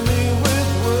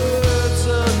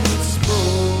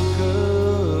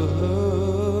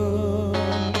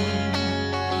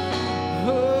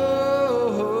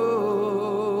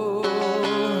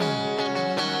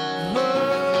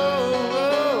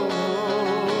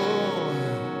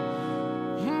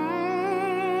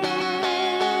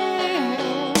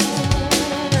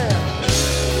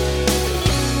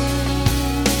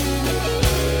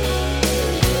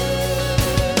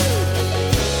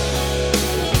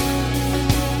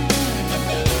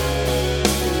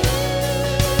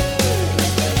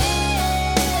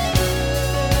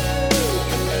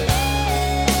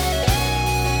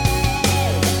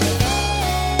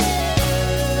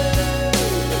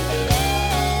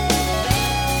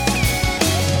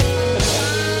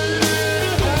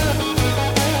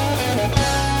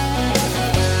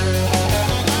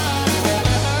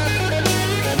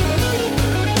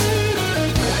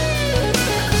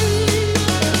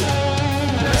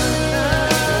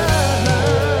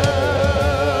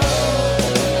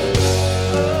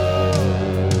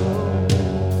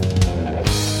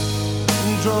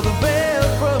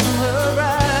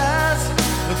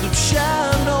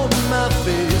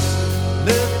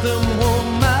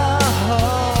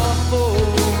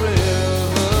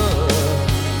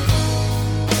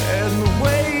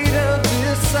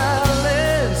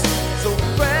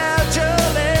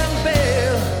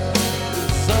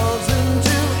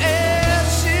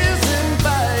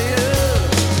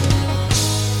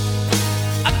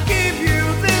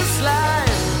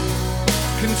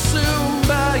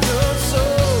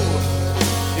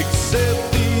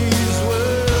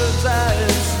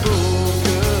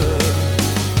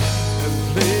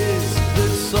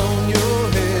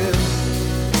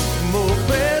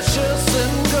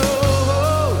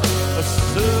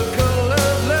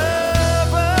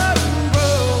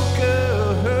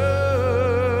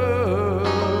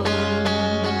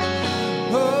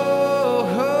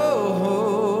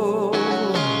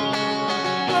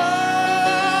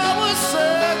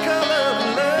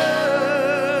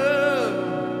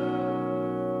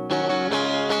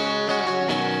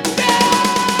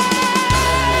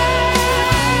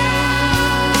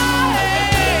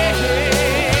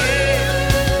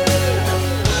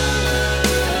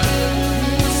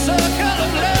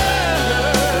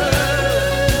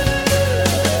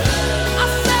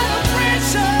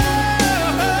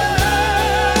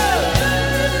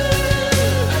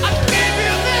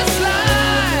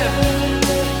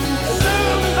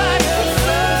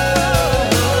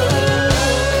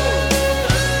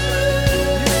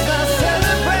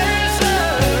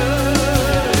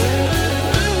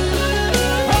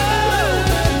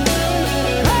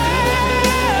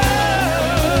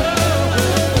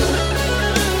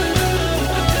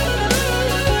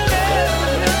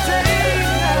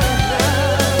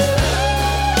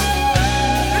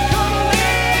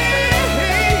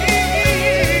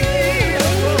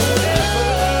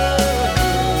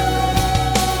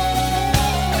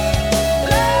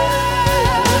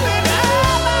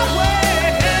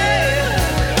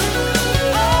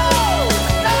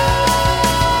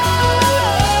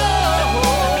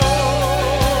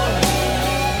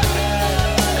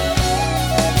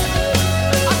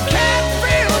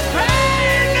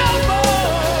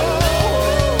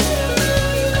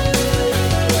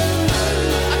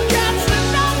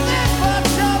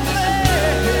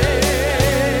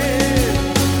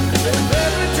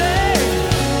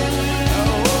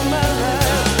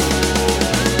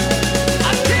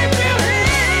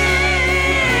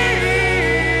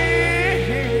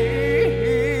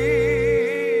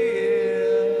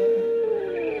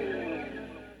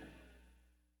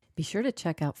Be sure to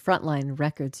check out Frontline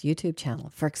Records' YouTube channel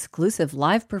for exclusive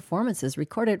live performances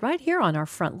recorded right here on our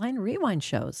Frontline Rewind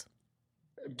shows.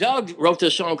 Doug wrote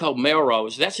this song called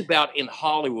Melrose. That's about in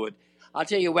Hollywood. I'll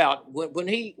tell you what,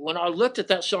 when I looked at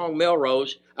that song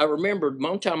Melrose, I remembered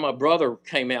one time my brother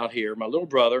came out here, my little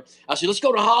brother. I said, let's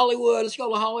go to Hollywood. Let's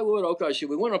go to Hollywood. Okay, so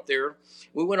we went up there.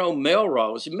 We went on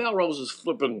Melrose. And Melrose is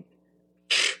flipping,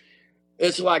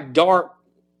 it's like dark,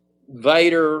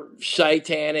 Vader,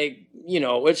 satanic,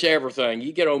 it's everything.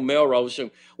 You get on Melrose.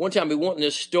 And one time we went in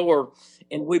this store,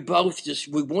 and we both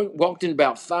walked in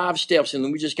about 5 steps, and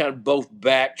then we just kind of both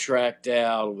backtracked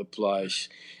out of the place.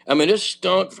 I mean, it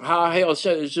stunk for high hell.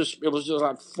 It was just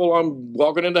like full on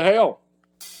walking into hell.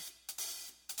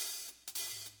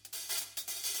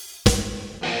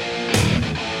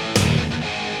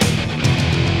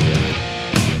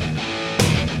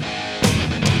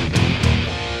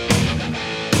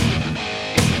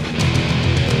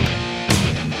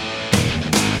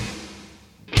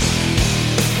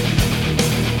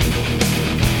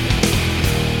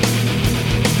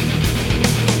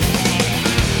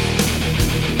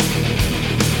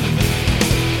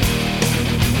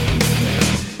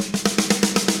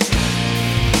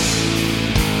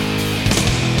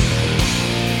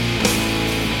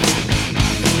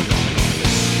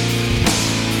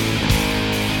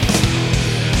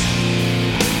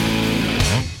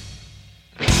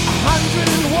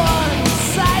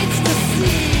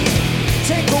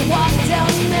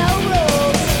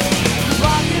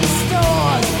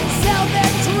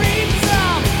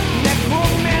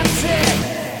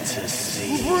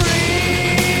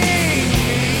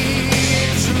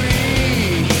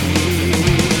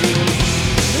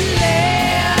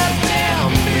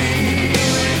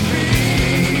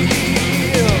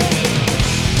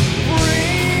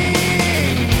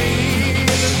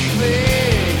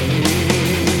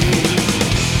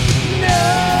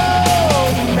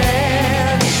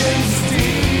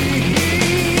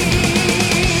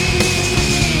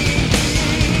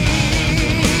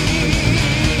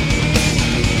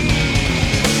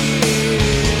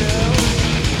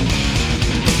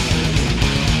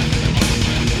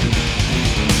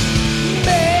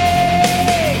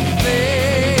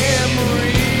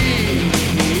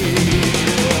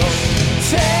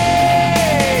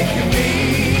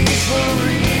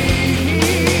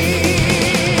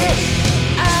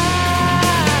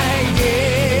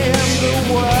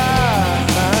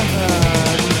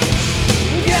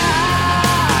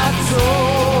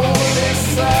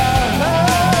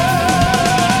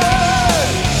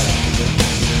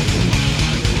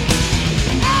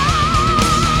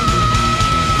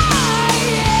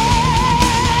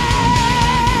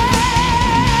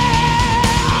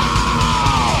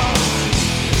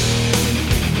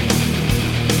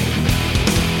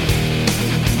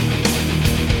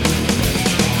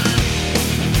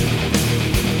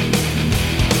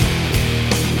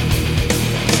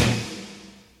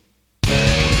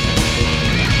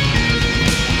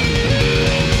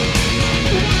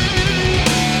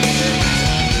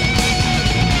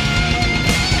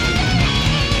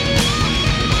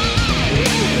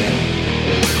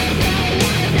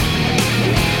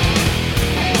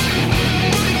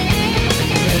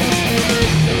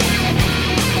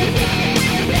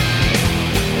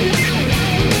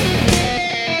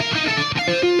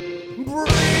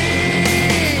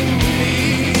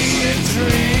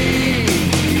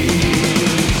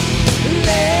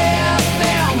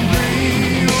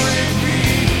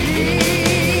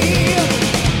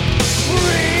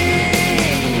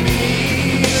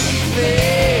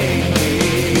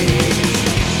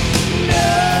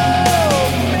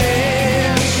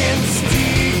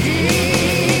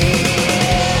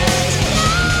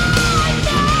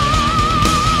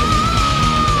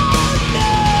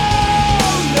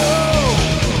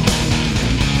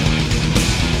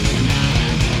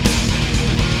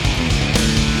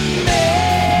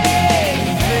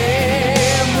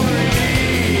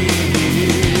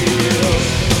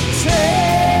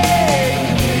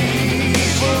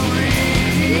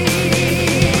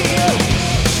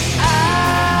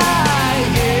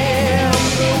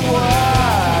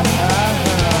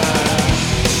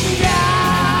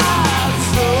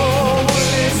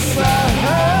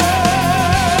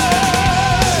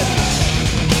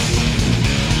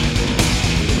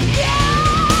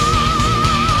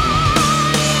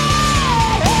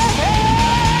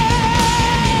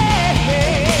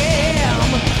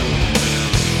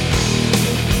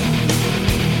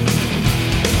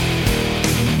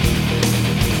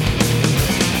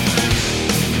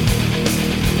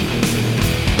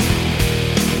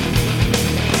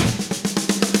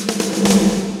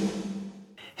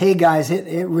 Hey guys,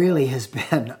 it really has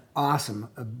been awesome,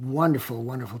 a wonderful,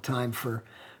 wonderful time for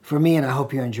me, and I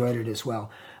hope you enjoyed it as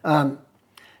well.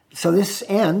 So this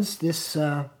ends this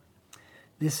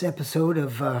episode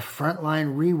of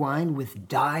Frontline Rewind with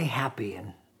Die Happy.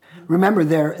 And remember,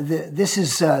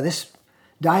 this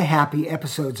Die Happy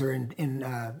episodes are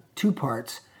in 2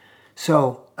 parts.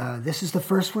 So this is the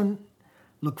first one.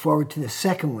 Look forward to the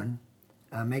second one.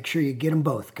 Make sure you get them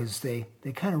both because they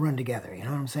kind of run together. You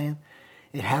know what I'm saying?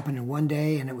 It happened in one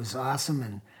day and it was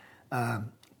awesome, and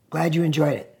glad you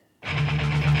enjoyed it.